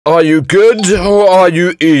Are you good or are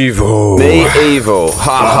you evil? Me evil. Ha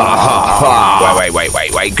ha ha ha.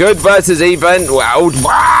 Wait. Good versus evil.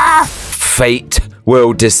 Well, fate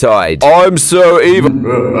will decide. I'm so evil.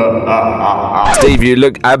 Steve, you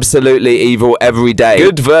look absolutely evil every day.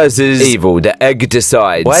 Good versus evil. The egg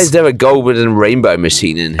decides. Why is there a golden rainbow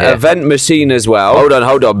machine in here? Event machine as well.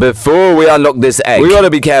 Hold on. Before we unlock this egg, we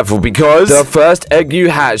gotta be careful because the first egg you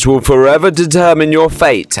hatch will forever determine your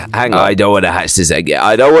fate. Hang on. I don't want to hatch this egg yet.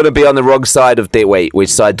 I don't want to be on the wrong side of the... Wait, which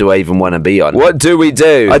side do I even want to be on? What do we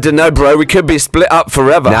do? I don't know, bro. We could be split up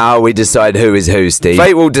forever. Now we decide who is who, Steve.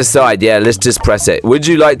 Fate will decide. Yeah, let's just press it. Would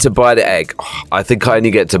you like to buy the egg? Oh, I think I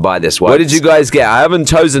only get to buy this one. What did you guys get? I haven't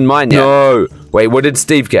chosen mine yet. No. Wait, what did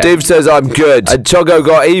Steve get? Steve says I'm good. And Choco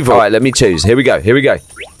got evil. All right, let me choose. Here we go.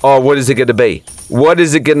 Oh, what is it going to be? What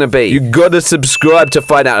is it going to be? You gotta subscribe to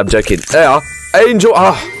find out. I'm joking. There. Angel.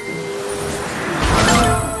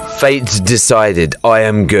 Fate decided. I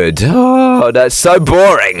am good. Oh, that's so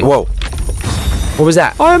boring. Whoa. What was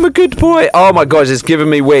that? I am a good boy. Oh my gosh, it's giving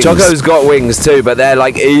me wings. Choco's got wings too, but they're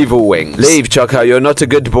like evil wings. Leave, Choco. You're not a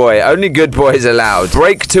good boy. Only good boys allowed.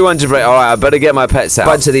 Break 200. All right, I better get my pets out.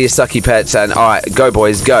 Bunch of these sucky pets, and all right, go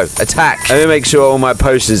boys, go. Attack. Let me make sure all my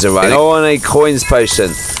potions are running. I want a coins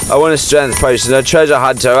potion. I want a strength potion, a treasure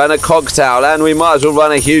hunter, and a cocktail, and we might as well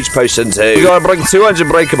run a huge potion too. We gotta break 200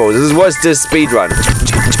 breakables. What's this speed run?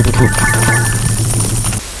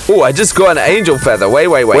 Oh, I just got an angel feather. Wait.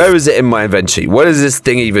 Where is it in my inventory? What does this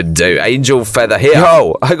thing even do? Angel feather here.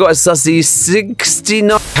 Yo, I got a sussy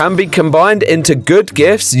 69. Can be combined into good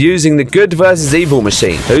gifts using the good versus evil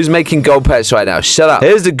machine. Who's making gold pets right now? Shut up.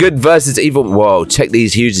 Here's the good versus evil. Whoa, check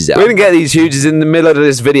these huges out. We're gonna get these huges in the middle of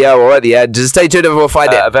this video or at the end. Just stay tuned and we'll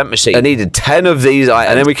find it. Event machine. I needed 10 of these items,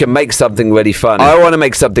 and then we can make something really fun. I want to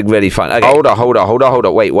make something really fun. Okay. Hold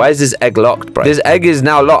on. Wait, why is this egg locked, bro? This egg is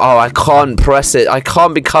now locked. Oh, I can't press it. I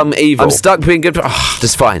can't become evil. I'm stuck being good.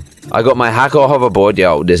 That's fine. I got my hacker hoverboard.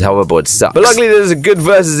 Yo, this hoverboard sucks. But luckily, there's a good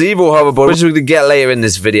versus evil hoverboard, which we're going to get later in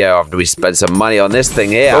this video after we spend some money on this thing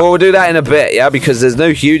here. But we'll do that in a bit, yeah, because there's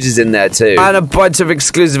no huges in there too. And a bunch of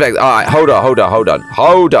exclusive eggs. All right, hold on. I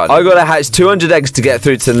got to hatch 200 eggs to get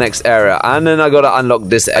through to the next area, and then I got to unlock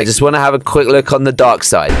this egg. I just want to have a quick look on the dark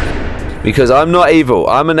side. Because I'm not evil.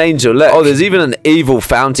 I'm an angel. Look. Oh, there's even an evil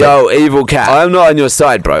fountain. Yo, evil cat. I'm not on your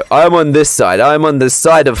side, bro. I'm on this side. I'm on the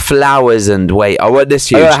side of flowers and wait. I want this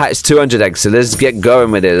huge. I gotta hatch 200 eggs, so let's get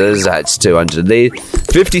going with it. Let's hatch 200.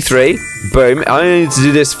 53. Boom. I only need to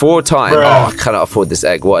do this 4 times. Bruh. Oh, I cannot afford this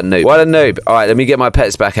egg. What a noob. All right, let me get my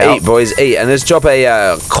pets back out. Eat, boys, eat. And let's drop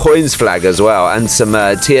a coins flag as well and some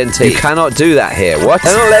TNT. You cannot do that here. What?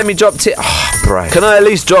 They're not letting me drop Oh, bro. Can I at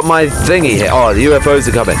least drop my thingy here? Oh, the UFOs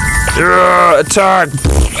are coming. Attack!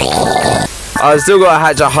 I still got to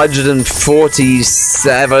hatch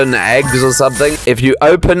 147 eggs or something. If you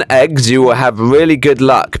open eggs, you will have really good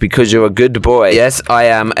luck because you're a good boy. Yes, I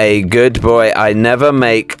am a good boy. I never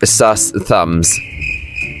make sus thumbs.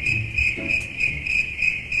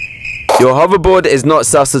 Your hoverboard is not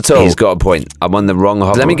sus at all. He's got a point. I'm on the wrong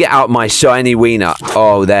hoverboard. Let me get out my shiny wiener.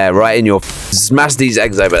 Oh, there, right in your... Smash these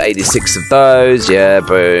eggs over. 86 of those. Yeah,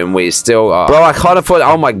 boom. We still are... Bro, I can't afford...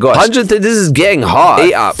 Oh, my gosh. 100... This is getting hard.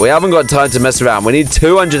 Eat up. We haven't got time to mess around. We need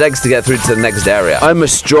 200 eggs to get through to the next area. I'm a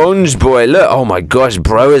strong boy. Look. Oh, my gosh.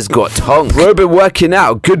 Bro has got tongue. Bro, been working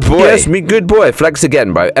out. Good boy. Yes, me good boy. Flex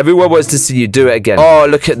again, bro. Everyone wants to see you do it again. Oh,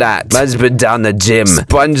 look at that. Man's been down the gym.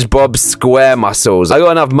 SpongeBob square muscles. I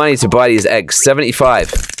got enough money to buy these eggs.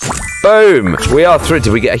 75. Boom. We are through.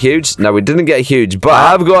 Did we get a huge? No, we didn't get a huge, but I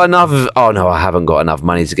have got enough of... Oh, no, I haven't got enough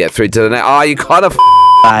money to get through to the next... Oh, you can't have...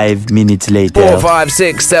 5 minutes later. 4, 5,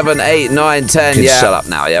 6, 7, 8, 9, 10. Yeah. Shut up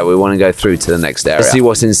now. Yeah, we want to go through to the next area. Let's see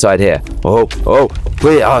what's inside here. Oh.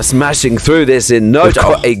 We are smashing through this in no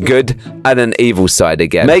time. A good and an evil side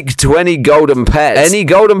again. Make 20 golden pets. Any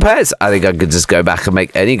golden pets? I think I could just go back and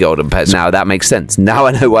make any golden pets. Now that makes sense. Now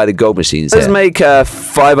I know why the gold machine's here. Let's make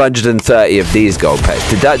 530 of these gold pets.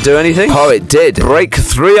 Did that do anything? Oh, it did. Break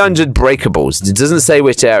 300 breakables. It doesn't say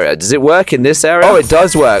which area. Does it work in this area? Oh, it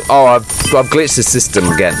does work. Oh, I've glitched the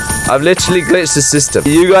system again. I've literally glitched the system.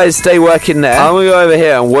 You guys stay working there. I'm gonna go over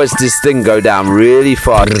here and watch this thing go down really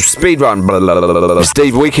fast. Speed run.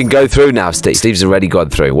 Steve, we can go through now, Steve. Steve's already gone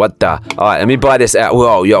through. What the? All right, let me buy this out.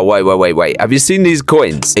 Whoa, yo, wait. Have you seen these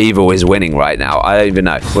coins? Evil is winning right now. I don't even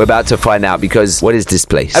know. We're about to find out because what is this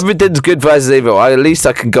place? Everything's good versus evil. At least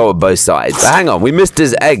I can go on both sides. But hang on, we missed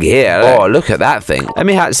this egg here. Oh, look at that thing. Let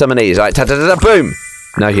me hatch some of these. All right, boom.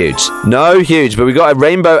 No huge. No huge, but we got a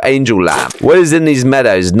rainbow angel lamb. What is in these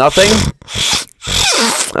meadows? Nothing?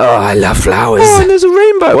 Oh, I love flowers. Oh, and there's a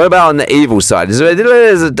rainbow. What about on the evil side?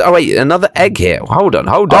 Oh, wait, another egg here. Hold on.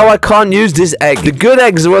 Oh, I can't use this egg. The good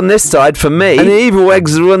eggs are on this side for me, and the evil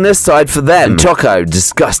eggs are on this side for them. And Choco,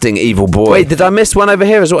 disgusting evil boy. Wait, did I miss one over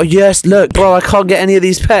here as well? Yes, look. Bro, I can't get any of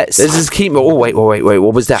these pets. Let's just keep... Oh, wait.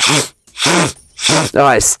 What was that? Oh,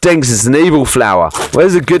 it stinks. It's an evil flower.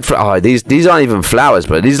 Where's the good flower? Oh, these aren't even flowers,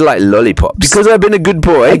 bro. These are like lollipops. Because I've been a good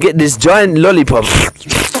boy, I get this giant lollipop.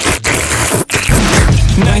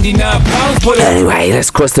 99 pounds. Anyway,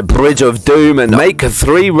 let's cross the bridge of doom and make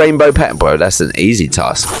 3 rainbow pets. Bro, that's an easy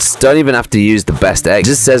task. Just don't even have to use the best egg. It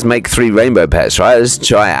just says make 3 rainbow pets, right? Let's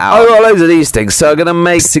try it out. I got loads of these things, so I'm gonna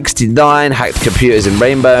make 69 hacked computers in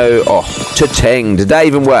rainbow. Oh, cha-ching. Did that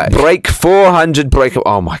even work? Break 400 break.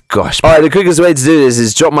 Oh my gosh. All right, the quickest way to do this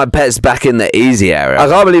is drop my pets back in the easy area. I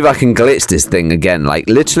can't believe I can glitch this thing again. Like,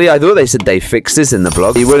 literally, I thought they said they fixed this in the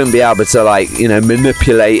blog. You wouldn't be able to, like, you know,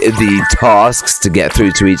 manipulate the tasks to get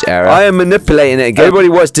through to each area. I am manipulating it again. Everybody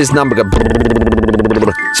watch this number go.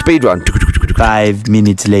 Speed run. 5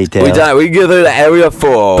 minutes later. We done it. We go through the area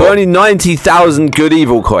 4. For only 90,000 good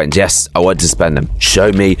evil coins. Yes, I want to spend them.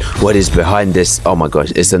 Show me what is behind this. Oh my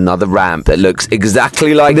gosh, it's another ramp that looks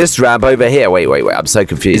exactly like this ramp over here. Wait. I'm so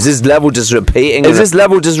confused. Is this level just repeating? Is this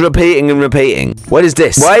level just repeating and repeating? What is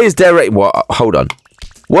this? Why is there a... What? Hold on.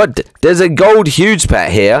 What? There's a gold huge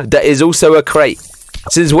pet here that is also a crate.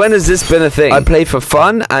 Since when has this been a thing? I play for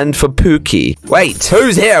fun and for Pookie. Wait,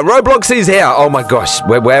 who's here? Roblox is here. Oh my gosh.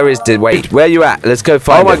 Where is... Wait, where are you at? Let's go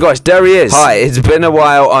find him. Oh my gosh, there he is. Hi, it's been a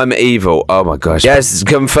while. I'm evil. Oh my gosh. Yes,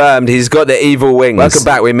 confirmed. He's got the evil wings. Welcome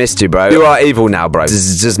back. We missed you, bro. You are evil now, bro. This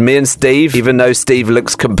is just me and Steve, even though Steve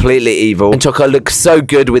looks completely evil. And Choco looks so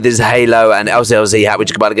good with his halo and LcLc hat, which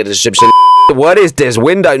you can buy to get a description. What is this?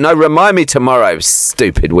 Window? No, remind me tomorrow.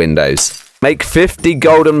 Stupid Windows. Make 50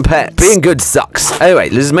 golden pets. Being good sucks. Anyway,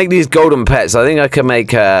 let's make these golden pets. I think I can make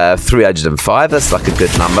 305. That's like a good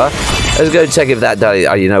number. Let's go check if that does.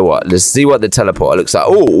 Oh, you know what? Let's see what the teleporter looks like.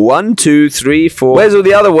 Oh, 1, 2, 3, 4. Where's all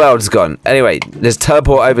the other worlds gone? Anyway, let's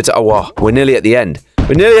teleport over to... Oh, wow. We're nearly at the end.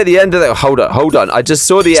 We're nearly at the end of the... Hold on. I just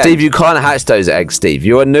saw the end. Steve, you can't hatch those eggs, Steve.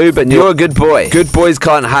 You're a noob and you're a good boy. Good boys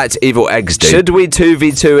can't hatch evil eggs, dude. Should we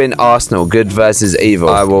 2v2 in Arsenal? Good versus evil.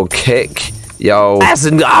 I will kick... Yo, that's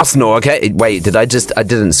an Arsenal, okay? Wait, I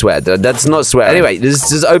didn't swear. That's not swear. Anyway,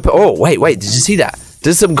 this is open. Oh, wait, did you see that?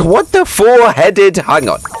 There's some, what the 4-headed? Hang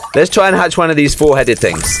on. Let's try and hatch one of these 4-headed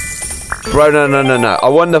things. Bro, no. I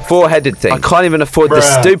want the 4-headed thing. I can't even afford the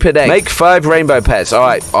stupid egg. Make 5 rainbow pets. All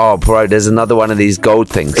right. Oh, bro, there's another one of these gold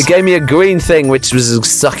things. It gave me a green thing, which was a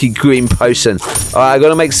sucky green potion. All right, I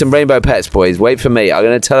gotta make some rainbow pets, boys. Wait for me. I'm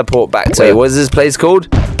gonna teleport back to... Wait, what is this place called?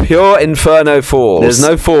 Pure Inferno Falls. There's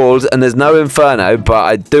no falls and there's no inferno, but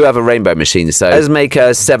I do have a rainbow machine, so let's make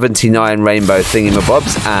a 79 rainbow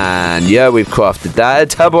thingamabobs. And yeah, we've crafted that.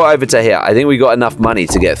 Teleport over to here. I think we got enough money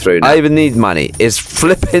to get through. I even need money. It's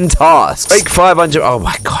flipping tasks. Make 500. Oh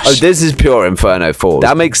my gosh. Oh, this is Pure Inferno Falls.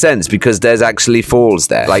 That makes sense because there's actually falls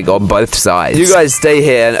there, like on both sides. You guys stay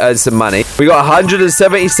here and earn some money. We got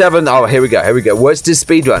 177. Oh, here we go. What's this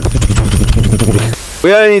speed run?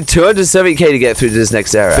 We only need 270k to get through to this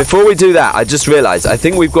next area. Before we do that, I just realized I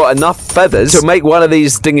think we've got enough feathers to make one of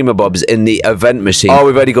these thingamabobs in the event machine. Oh,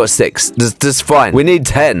 we've only got 6. That's fine. We need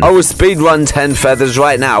 10. I will speed run 10 feathers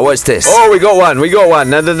right now. What's this? Oh, we got one.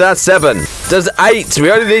 No, that's 7. There's 8.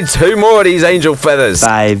 We only need 2 more of these angel feathers.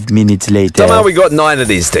 5 minutes later. Somehow we got 9 of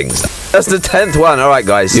these things. That's the 10th one. All right,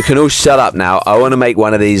 guys. You can all shut up now. I want to make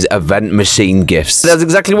one of these event machine gifts. That's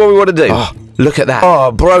exactly what we want to do. Oh. Look at that.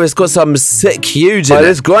 Oh, bro, it's got some sick huge in it.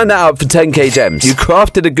 Let's grind that up for 10k gems. You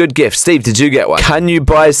crafted a good gift. Steve, did you get one? Can you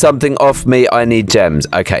buy something off me? I need gems.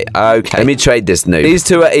 Okay. Let me trade this noob. These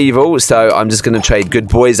 2 are evil, so I'm just going to trade good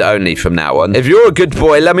boys only from now on. If you're a good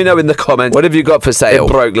boy, let me know in the comments. What have you got for sale?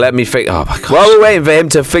 It broke. Let me fix... Oh, my God. While we're waiting for him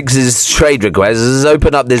to fix his trade request, let's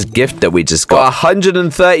open up this gift that we just got.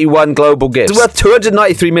 131 global gifts. It's worth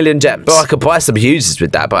 293 million gems. Bro, I could buy some huges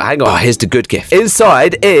with that, but hang on. Oh, here's the good gift.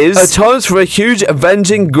 Inside is a chance for a huge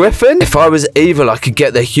avenging griffin. If I was evil, I could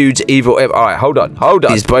get the huge evil. All right, hold on.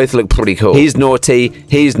 These both look pretty cool. He's naughty.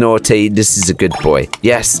 This is a good boy.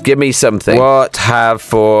 Yes, give me something. What have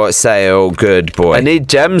for sale, good boy? I need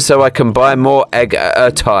gems so I can buy more egg at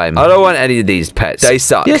a time. I don't want any of these pets. They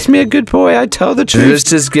suck. Yes, me a good boy. I tell the truth. Let's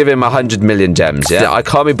just give him 100 million gems, yeah? I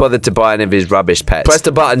can't be bothered to buy any of his rubbish pets. Press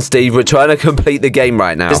the button, Steve. We're trying to complete the game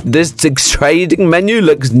right now. This trading menu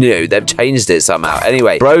looks new. They've changed it somehow.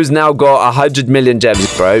 Anyway, bro's now got 100 million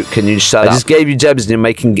gems, bro. Can you shut up? I just gave you gems and you're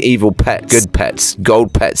making evil pets. Good pets.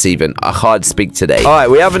 Gold pets even. I can't speak today. All right,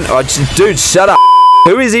 we haven't... Oh, dude, shut up.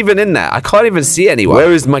 Who is even in there? I can't even see anyone.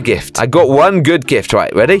 Where is my gift? I got one good gift.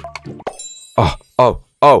 Right, ready? Oh.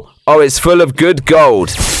 Oh, it's full of good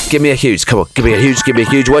gold. Give me a huge. Come on, give me a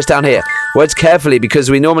huge. What's down here? Watch carefully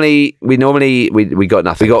because we got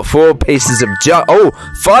nothing. We got 4 pieces of junk. Oh,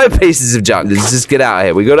 5 pieces of junk. Let's just get out of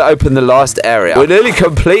here. We got to open the last area. We nearly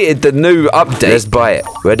completed the new update. Let's buy it.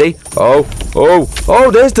 Ready? Oh,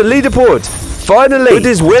 there's the leaderboard. Finally, Good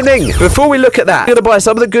is winning. Before we look at that, we're going to buy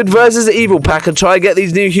some of the Good versus Evil pack and try and get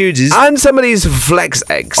these new huges and some of these flex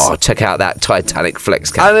eggs. Oh, check out that Titanic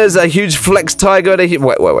flex cat. And there's a huge flex tiger.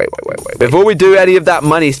 Wait. Before we do any of that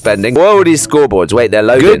money spending, what are these scoreboards? Wait, they're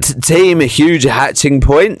loading. Good team, huge hatching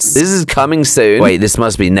points. This is coming soon. Wait, this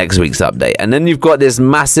must be next week's update. And then you've got this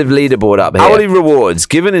massive leaderboard up here. Hourly rewards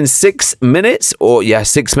given in 6 minutes or, yeah,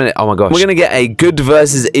 6 minutes. Oh my gosh. We're going to get a Good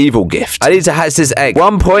versus Evil gift. I need to hatch this egg.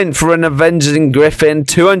 1 point for an Avenging Griffin,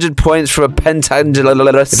 200 points for a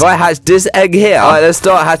Pentangulus. If I hatch this egg here, all right, let's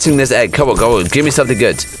start hatching this egg. Come on, give me something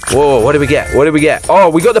good. Whoa, what do we get? Oh,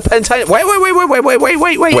 we got the Pentangulus.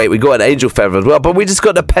 Wait, we got an angel feather as well, but we just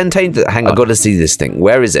got the Pentangulus. Hang on, I gotta see this thing.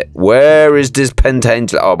 Where is it? Where is this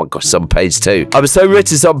Pentangulus? Oh my gosh, it's on page 2. I'm so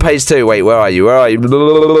rich, it's on page 2. Wait, where are you?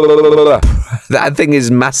 That thing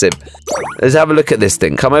is massive. Let's have a look at this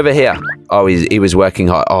thing. Come over here. Oh, he was working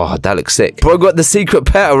hard. Oh, that looks sick. Bro, got the secret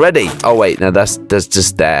pet already. Oh, wait, no, that's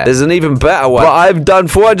just there. There's an even better one. But I've done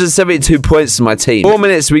 472 points to my team. 4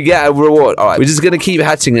 minutes, we get a reward. All right, we're just going to keep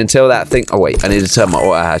hatching until that thing. Oh, wait, I need to turn my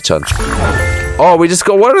auto hatch on. Oh, we just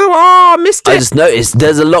got one of them. Oh, I missed it. I just noticed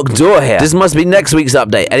there's a locked door here. This must be next week's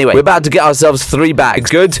update. Anyway, we're about to get ourselves 3 bags.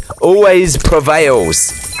 Good always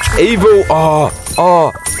prevails. Evil.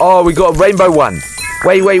 Oh, we got a rainbow one.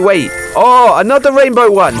 Wait. Oh, another rainbow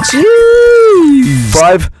one. Jeez.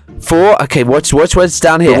 5, 4. Okay, watch what's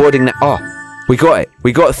down here. Rewarding that. Oh, we got it.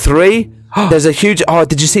 We got 3. There's a huge... Oh,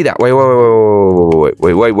 did you see that? Wait.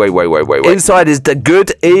 Inside is the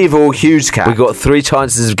Good, Evil, huge cat. We got 3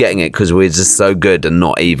 chances of getting it because we're just so good and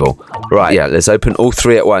not evil. Right, yeah, let's open all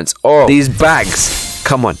 3 at once. Oh, these bags.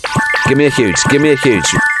 Come on. Give me a huge.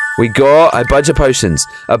 We got a bunch of potions,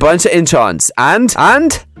 a bunch of enchants, and...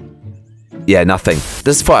 Yeah, nothing.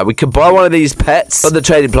 That's fine. We could buy one of these pets on the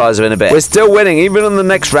trading plaza in a bit. We're still winning, even on the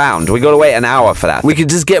next round. We gotta wait an hour for that. We could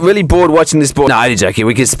just get really bored watching this board. No, I'm joking.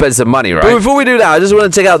 We could spend some money, right? But before we do that, I just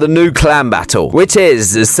want to check out the new clan battle, which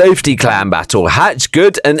is the safety clan battle. Hatch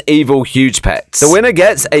Good and Evil huge pets. The winner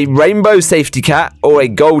gets a rainbow safety cat, or a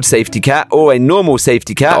gold safety cat, or a normal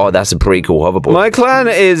safety cat. Oh, that's a pretty cool hoverboard. My clan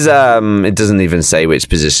is, it doesn't even say which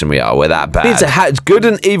position we are. We're that bad. We need to hatch Good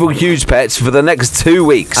and Evil huge pets for the next 2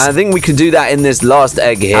 weeks. And I think we can do that in this last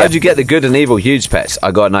egg here. How'd you get the Good and Evil huge pets?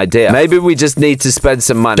 I got an idea. Maybe we just need to spend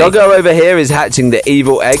some money. Doggo over here is hatching the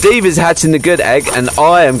evil egg. Steve is hatching the good egg, and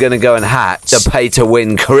I am going to go and hatch the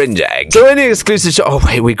pay-to-win cringe egg. So any exclusive shop... Oh,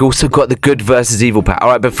 wait, we've also got the Good versus Evil pack. All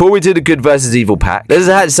right, before we do the Good versus Evil pack, let's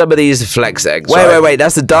hatch some of these flex eggs. Wait,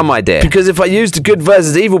 that's a dumb idea. Because if I use the Good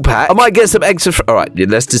versus Evil pack, I might get some extra... All right,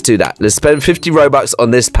 let's just do that. Let's spend 50 Robux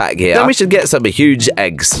on this pack here. Then we should get some huge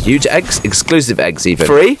eggs. Huge eggs? Exclusive eggs, even.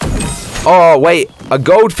 3? Oh, wait. A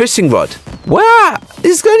gold fishing rod. Wow.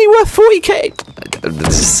 It's only worth 40k.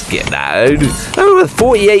 Let's get that. It's only worth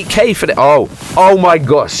 48k for it. Oh my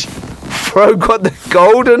gosh. Bro got the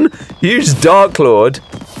golden huge Dark Lord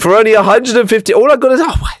for only 150. All I got is...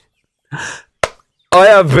 Oh, I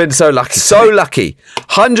have been so lucky. So lucky.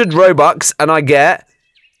 100 Robux and I get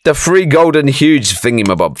the free golden huge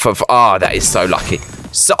thingamabob. Oh, that is so lucky.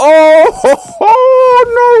 So... Oh,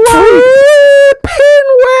 no way.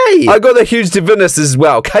 I got the huge Divinus as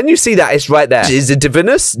well. Can you see that? It's right there. Is it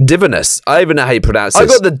Divinus? Divinus. I even know how you pronounce it. I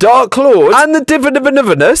got the Dark Lord and the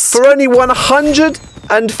Divinus for only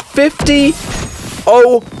 150.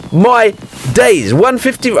 Oh my days.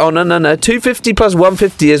 150. Oh, no. 250 plus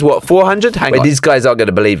 150 is what? 400? Hang on. These guys aren't going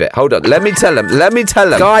to believe it. Hold on. Let me tell them.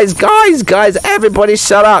 Guys. Everybody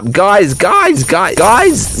shut up. Guys.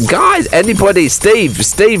 Anybody.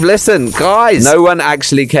 Steve, listen. Guys. No one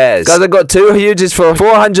actually cares. Guys, I got 2 huges for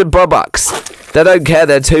 400 Robux. They don't care.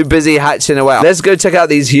 They're too busy hatching away. Let's go check out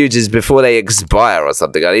these huges before they expire or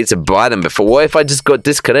something. I need to buy them before. What if I just got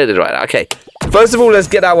disconnected right now? Okay. First of all, let's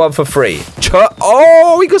get that one for free.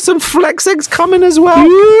 Oh, we got some flex eggs coming as well.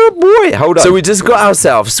 Yeah, boy. Hold on. So we just got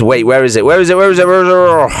ourselves... Wait, where is it?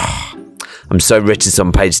 I'm so rich, it's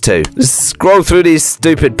on page 2. Let's scroll through these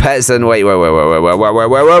stupid pets and wait.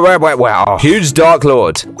 Wow. Huge Dark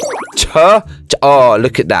Lord. Oh,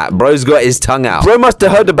 look at that. Bro's got his tongue out. Bro must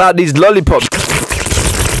have heard about these lollipops.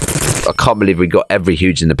 I can't believe we got every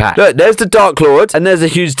huge in the pack. Look, there's the Dark Lord, and there's a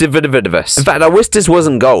huge Dividivus. In fact, I wish this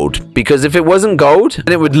wasn't gold, because if it wasn't gold,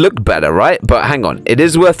 then it would look better, right? But hang on, it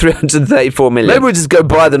is worth 334 million. Maybe we'll just go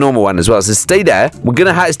buy the normal one as well. So stay there. We're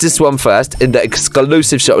gonna hatch this one first in the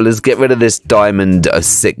exclusive shop. Let's get rid of this diamond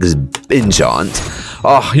 6 enchant.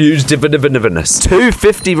 Oh, huge Dividivus.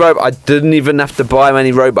 250 Robux. I didn't even have to buy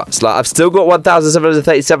many Robux. Like, I've still got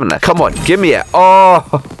 1,737 left. Come on, give me it.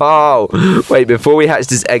 Oh. Wait, before we hatch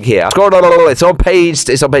this egg here. It's on page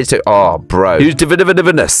 2. Oh, bro. Huge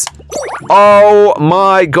Dividivus. Oh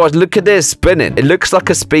my god, look at this spinning. It looks like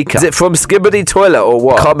a speaker. Is it from Skibbity Toilet or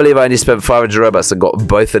what? Can't believe I only spent 500 Robux and got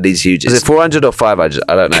both of these huges. Is it 400 or 500?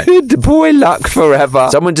 I don't know. Good boy luck forever.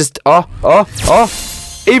 Someone just... Oh.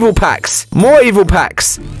 Evil packs. More evil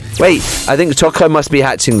packs. Wait, I think Choco must be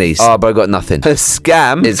hatching these. Oh, but I got nothing. A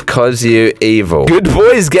scam is cause you evil. Good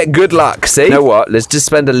boys get good luck, see? You know what? Let's just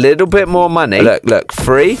spend a little bit more money. Look.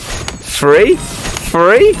 Free.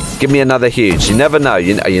 Give me another huge. You never know.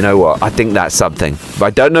 You know what? I think that's something. I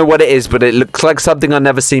don't know what it is, but it looks like something I've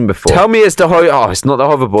never seen before. Tell me it's the it's not the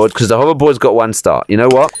hoverboard, because the hoverboard's got 1 star. You know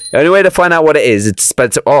what? The only way to find out what it is to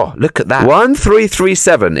spend... Oh, look at that.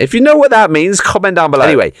 1337. If you know what that means, comment down below.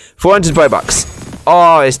 Anyway, 400 Robux.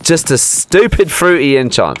 Oh, it's just a stupid fruity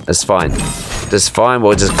enchant. That's fine. That's fine.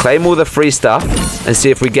 We'll just claim all the free stuff and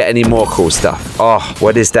see if we get any more cool stuff. Oh,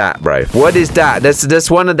 what is that, bro? What is that?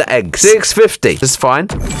 That's one of the eggs. 650. That's fine.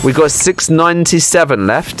 We got 697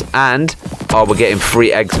 left, and oh, we're getting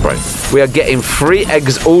free eggs, bro. We are getting free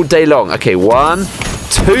eggs all day long. Okay, 1,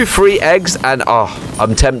 2 free eggs, and oh,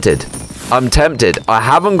 I'm tempted. I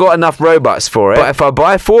haven't got enough Robux for it, but if I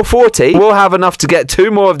buy 440, we'll have enough to get 2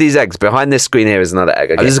 more of these eggs. Behind this screen here is another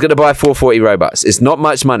egg. Okay. I'm just going to buy 440 Robux. It's not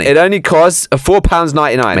much money. It only costs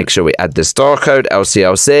 £4.99. Make sure we add the star code,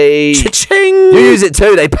 LcLc. Cha-ching! You use it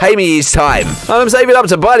too. They pay me each time. I'm saving up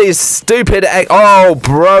to buy these stupid eggs. Oh,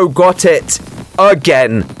 bro, got it.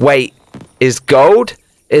 Again. Wait, is gold?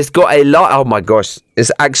 It's got a lot. Oh my gosh. It's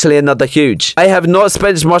actually another huge. I have not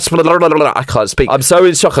spent much... I can't speak. I'm so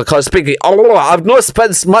in shock. I can't speak. I've not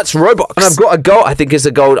spent much Robux. And I've got a gold. I think it's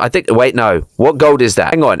a gold. Wait, no. What gold is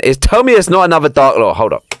that? Hang on. Tell me it's not another Dark Lord.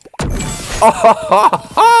 Hold up.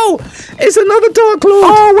 Oh, it's another Dark Lord.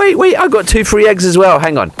 Oh, wait. I got 2 free eggs as well.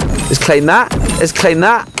 Hang on. Let's claim that.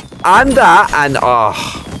 And that. And,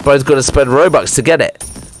 but it's got to spend Robux to get it.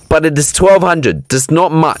 But it is 1,200. That's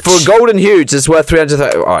not much. For a golden huge, it's worth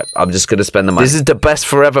 330. All right, I'm just going to spend the money. This is the best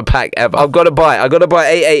forever pack ever. I've got to buy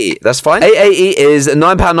 880. That's fine. 880 is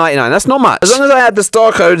 £9.99. That's not much. As long as I had the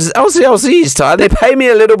star codes, LcLc each time, they pay me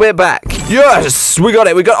a little bit back. Yes, we got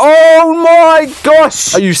it. Oh my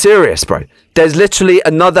gosh. Are you serious, bro? There's literally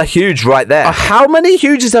another huge right there. How many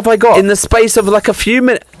huges have I got in the space of like a few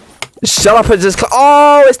minutes? Shut up and just...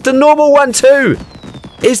 Oh, it's the normal one too.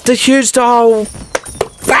 It's the huge... Oh...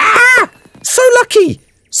 Ah! So lucky.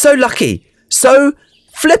 So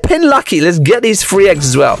flipping lucky. Let's get these free eggs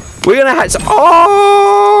as well. We're gonna hatch.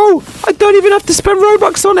 Oh, I don't even have to spend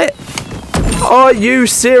Robux on it. Are you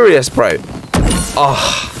serious, bro?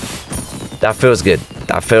 Oh, that feels good.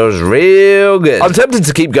 That feels real good. I'm tempted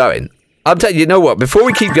to keep going. I'm telling you, know what? Before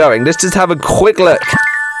we keep going, let's just have a quick look.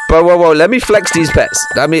 Whoa, let me flex these pets.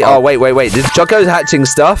 Oh, wait. This Choco's hatching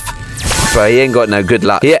stuff. But he ain't got no good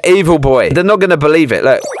luck. Yeah, evil boy. They're not going to believe it.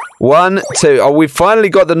 Look. 1, 2. Oh, we finally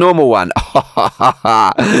got the normal one.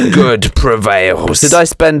 Good prevails. Did I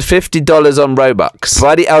spend $50 on Robux?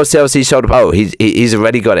 By the LcLc shoulder. Oh, he's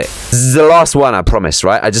already got it. This is the last one, I promise,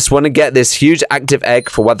 right? I just want to get this huge active egg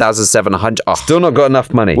for 1,700. Oh, still not got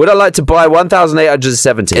enough money. Would I like to buy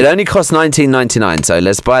 1,870? It only costs $19.99, so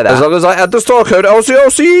let's buy that. As long as I add the star code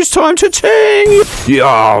LcLc each time to ting.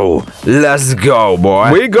 Yo, let's go,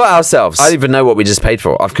 boy. We got ourselves. I don't even know what we just paid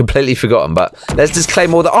for. I've completely forgotten, but let's just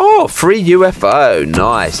claim all the... Oh, free UFO.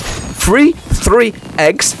 Nice. Free 3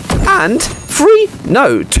 eggs and free...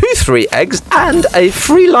 No, 2 3 eggs and a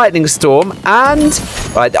free lightning storm and...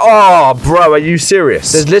 Right. Oh, bro, are you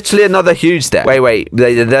serious? There's literally another huge there. Wait.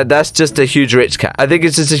 That's just a huge rich cat. I think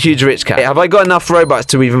it's just a huge rich cat. Have I got enough Robux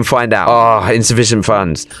to even find out? Oh, insufficient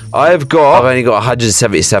funds. I've only got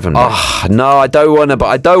 177. Oh, no, I don't want to, but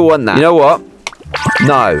I don't want that. You know what?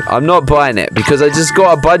 No, I'm not buying it because I just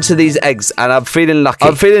got a bunch of these eggs and I'm feeling lucky.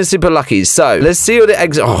 I'm feeling super lucky. So let's see all the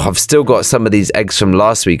eggs. Oh, I've still got some of these eggs from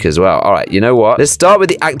last week as well. All right, you know what? Let's start with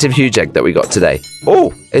the active huge egg that we got today.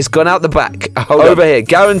 Oh, it's gone out the back. Over here.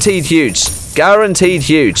 Guaranteed huge. Guaranteed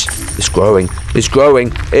huge. It's growing.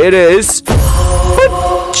 It is.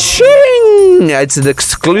 Ching! It's an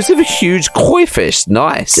exclusive huge koi fish.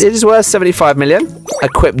 Nice. It is worth 75 million.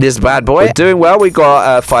 Equip this bad boy. We're doing well. We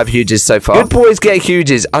got 5 huges so far. Good boys get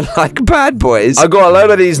huges, unlike bad boys. I got a load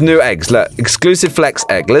of these new eggs. Look, exclusive flex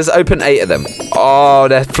egg. Let's open 8 of them. Oh,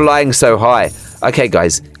 they're flying so high. Okay,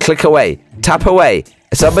 guys, click away. Tap away.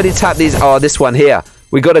 Somebody tap these. Oh, this one here.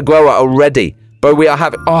 We got a grower already. But we are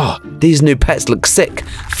having... Oh, these new pets look sick.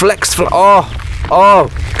 Oh,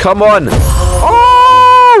 come on.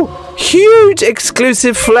 Oh, huge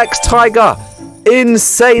exclusive flex tiger.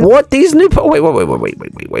 Insane. What? These new...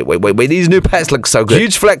 Wait. These new pets look so good.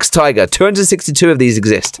 Huge flex tiger. 262 of these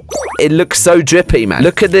exist. It looks so drippy, man.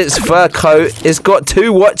 Look at its fur coat. It's got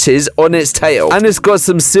 2 watches on its tail. And it's got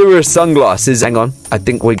some serious sunglasses. Hang on. I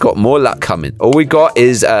think we got more luck coming. All we got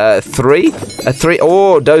is 3.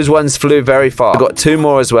 Oh, those ones flew very far. I got 2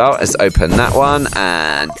 more as well. Let's open that one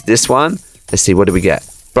and this one. Let's see. What do we get?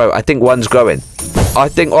 Bro, I think one's growing. Oh,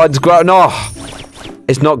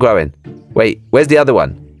 it's not growing. Wait, where's the other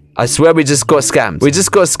one? I swear we just got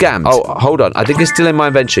scammed. Oh, hold on. I think it's still in my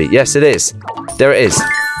inventory. Yes, it is. There it is.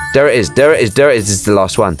 This is the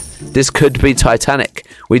last one. This could be Titanic.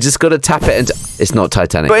 We just got to tap it into... It's not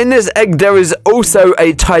Titanic. But in this egg, there is also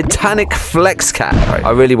a Titanic flex cat. Right.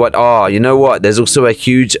 I really want... Oh, you know what? There's also a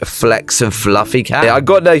huge flex and fluffy cat. Yeah, I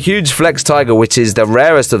got the huge flex tiger, which is the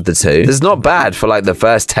rarest of the 2. It's not bad for like the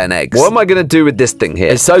first 10 eggs. What am I going to do with this thing here?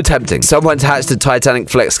 It's so tempting. Someone's hatched a Titanic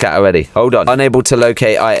flex cat already. Hold on. Unable to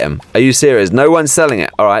locate item. Are you serious? No one's selling it.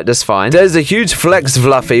 All right, that's fine. There's a huge flex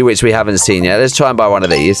fluffy, which we haven't seen yet. Let's try and buy one of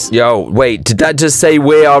these. Yo, wait. Did that just say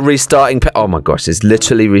we are restarting... Oh my gosh, it's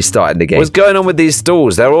literally restarting the game. What's going on with these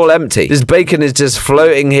stalls? They're all empty. This bacon is just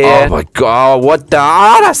floating here. Oh my god, what the...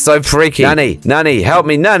 Oh, that's so freaky. Nanny, help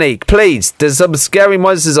me, Nanny, please. There's some scary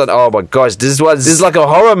monsters on... Oh my gosh, this is like a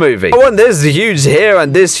horror movie. I want this huge here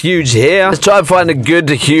and this huge here. Let's try and find a good,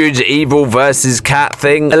 huge evil versus cat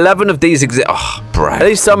thing. 11 of these exist. Oh, bro. At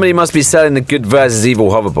least somebody must be selling the good versus evil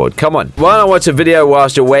hoverboard. Come on. Why not watch a video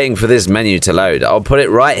whilst you're waiting for this menu to load? I'll put it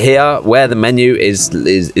right here where the menu is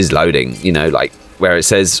loading. You know, like where it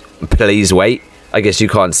says, please wait. I guess you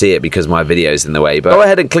can't see it because my video's in the way, but go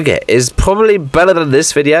ahead and click it. It's probably better than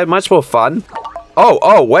this video, much more fun.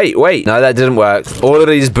 Oh, wait. No, that didn't work. All of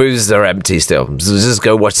these booths are empty still. So just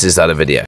go watch this other video.